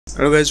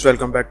Hello guys,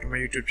 welcome back to my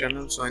YouTube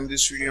channel. So in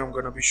this video I'm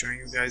gonna be showing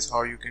you guys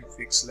how you can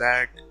fix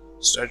lag,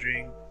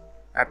 stuttering,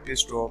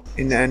 FPS drop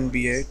in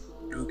NBA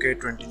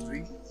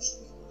 2K23.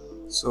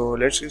 So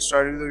let's get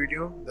started with the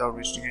video without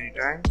wasting any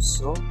time.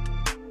 So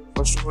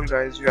first of all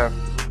guys, you have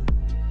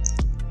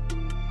to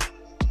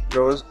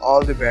close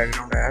all the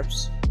background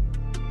apps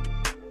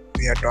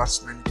via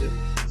Task Manager.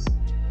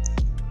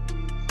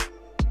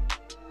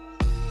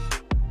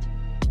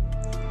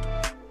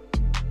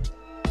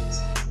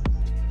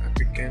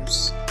 Epic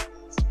Games.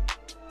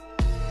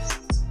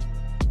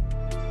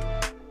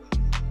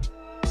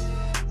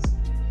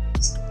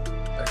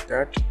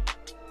 That.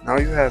 Now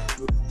you have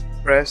to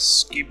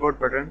press keyboard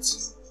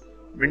buttons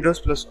Windows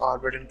plus R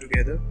button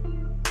together,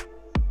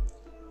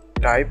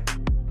 type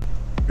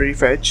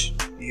prefetch,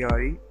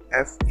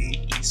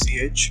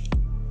 prefetch,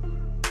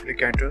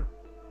 click enter,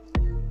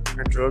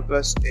 Ctrl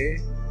plus A,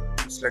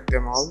 select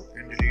them all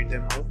and delete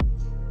them all.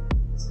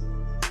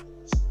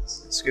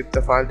 Skip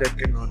the file that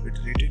cannot be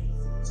deleted.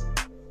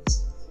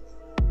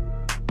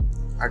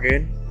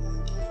 Again,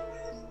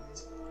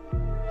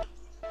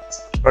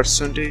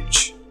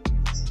 percentage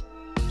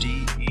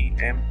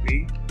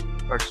DEMP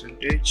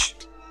percentage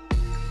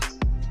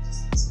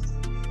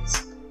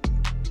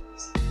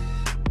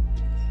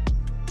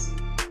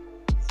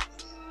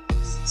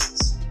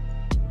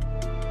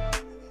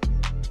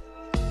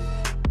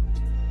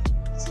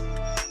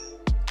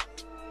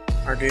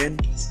again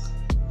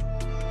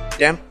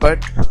temp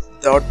but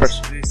without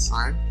percentage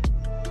sign.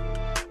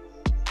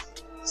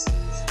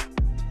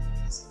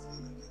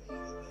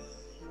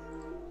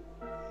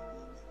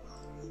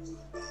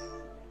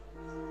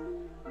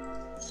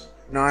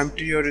 Now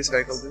empty your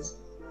recycle bin.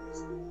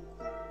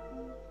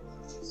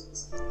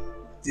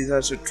 These are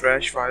the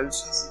trash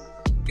files,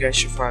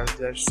 cache files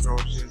that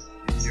stored in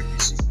your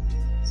PC.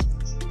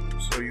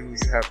 So you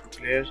have to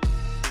clear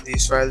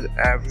these files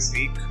every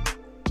week.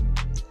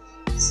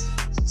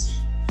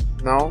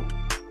 Now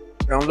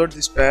download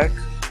this pack,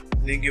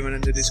 link given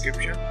in the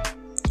description.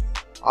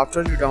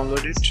 After you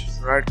download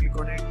it, right click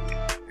on it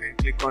and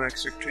click on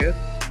extract here.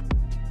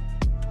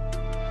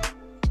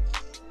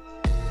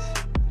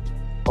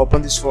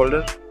 Open this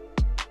folder,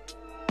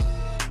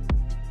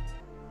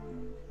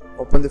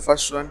 open the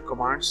first one,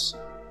 commands,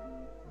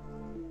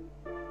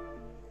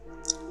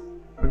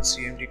 open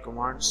cmd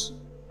commands,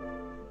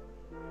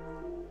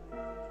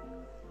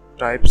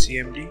 type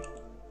cmd,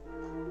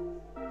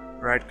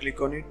 right click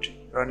on it,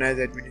 run as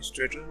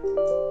administrator.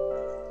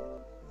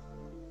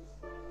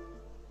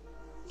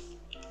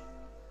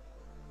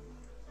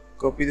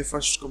 Copy the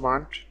first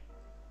command.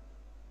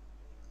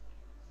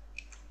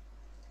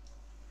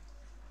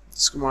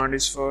 This command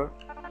is for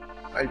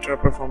ultra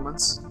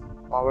performance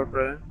power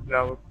plan.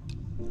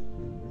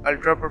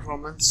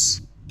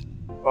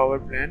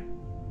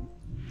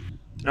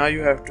 Now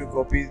you have to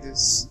copy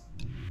this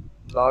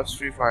last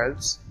three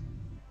files,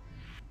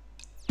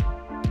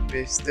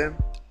 paste them,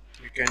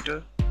 click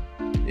enter.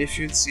 If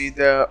you see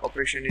the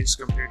operation is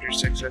completed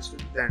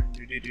successfully, then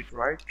you did it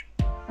right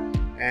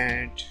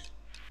and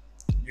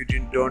you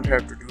don't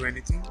have to do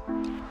anything.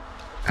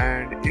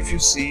 And if you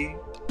see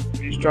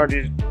restart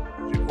is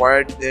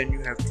required, then you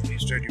have to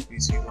restart your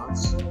PC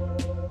once.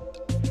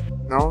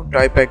 Now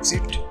type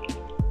exit,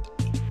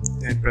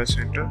 then press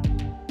enter.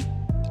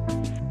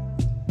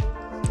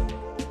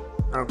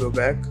 Now go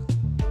back,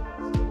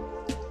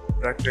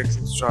 DirectX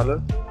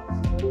installer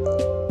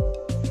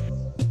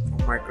from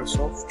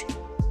Microsoft.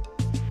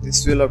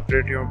 This will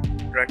update your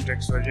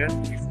DirectX version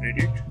if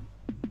needed.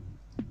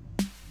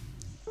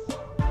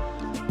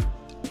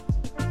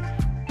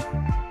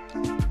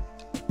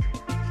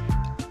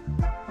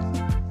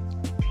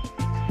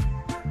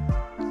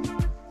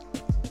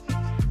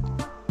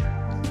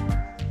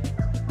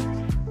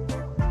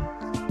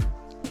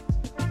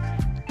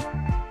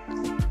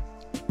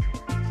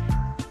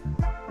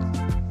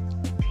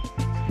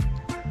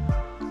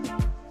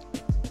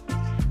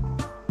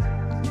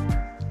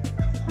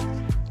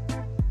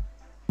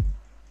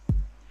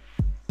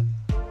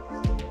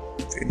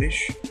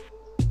 Finish.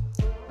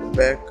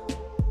 Back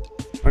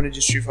on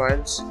registry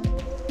files,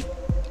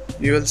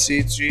 you will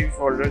see three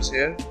folders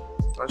here.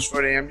 First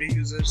for AMD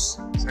users,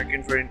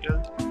 second for Intel,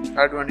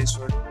 third one is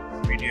for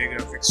NVIDIA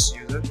graphics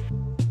user.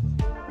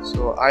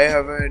 So I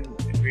have an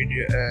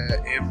NVIDIA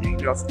AMD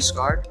graphics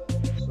card,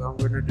 so I'm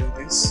gonna do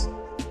this.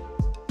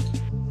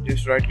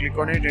 Just right click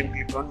on it and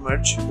click on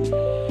merge.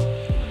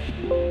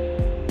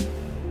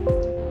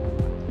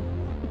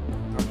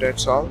 Now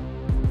that's all.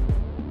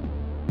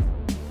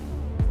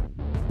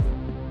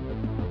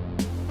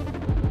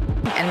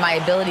 And my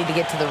ability to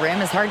get to the rim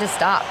is hard to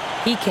stop.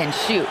 He can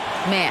shoot.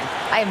 Man,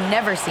 I have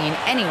never seen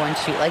anyone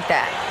shoot like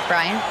that.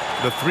 Brian?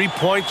 The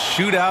three-point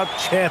shootout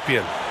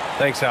champion.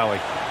 Thanks, Allie.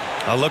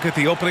 A look at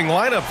the opening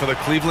lineup for the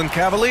Cleveland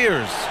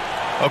Cavaliers.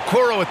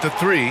 Okoro at the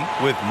 3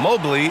 with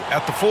Mobley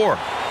at the 4.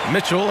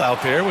 Mitchell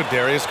out there with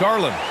Darius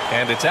Garland.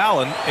 And it's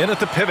Allen in at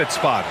the pivot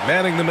spot,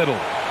 manning the middle.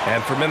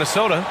 And for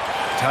Minnesota,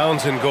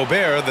 Towns and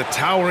Gobert, the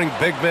towering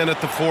big men at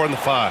the 4 and the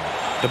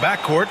 5. The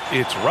backcourt,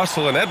 it's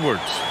Russell and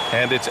Edwards.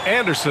 And it's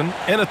Anderson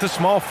in at the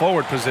small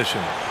forward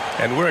position.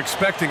 And we're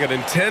expecting an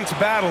intense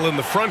battle in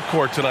the front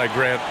court tonight,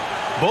 Grant.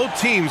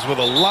 Both teams with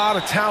a lot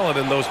of talent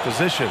in those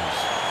positions.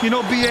 You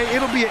know, BA,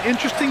 it'll be an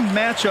interesting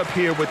matchup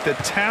here with the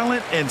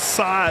talent and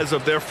size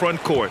of their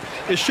front court.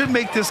 It should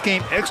make this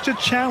game extra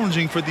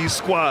challenging for these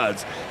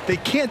squads. They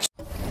can't...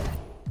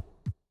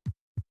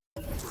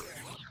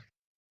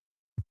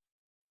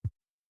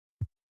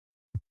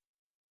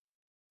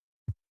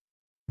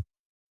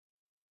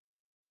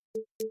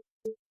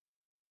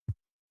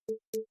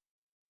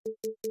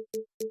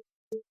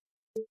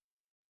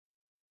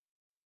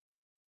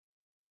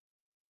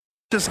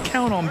 just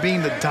count on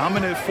being the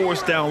dominant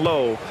force down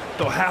low.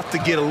 They'll have to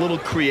get a little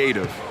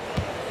creative.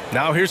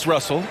 Now here's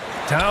Russell.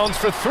 Towns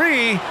for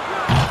three.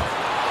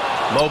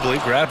 Mobley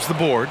grabs the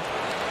board.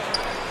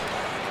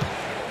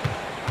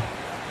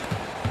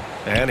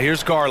 And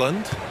here's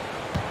Garland.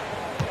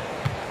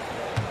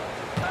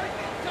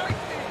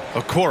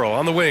 Okoro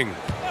on the wing.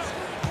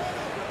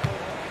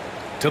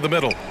 To the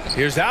middle.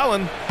 Here's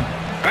Allen.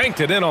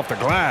 Banked it in off the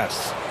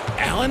glass.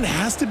 Allen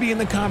has to be in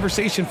the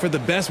conversation for the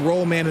best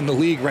roll man in the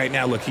league right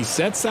now. Look, he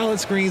sets solid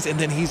screens, and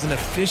then he's an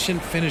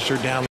efficient finisher down.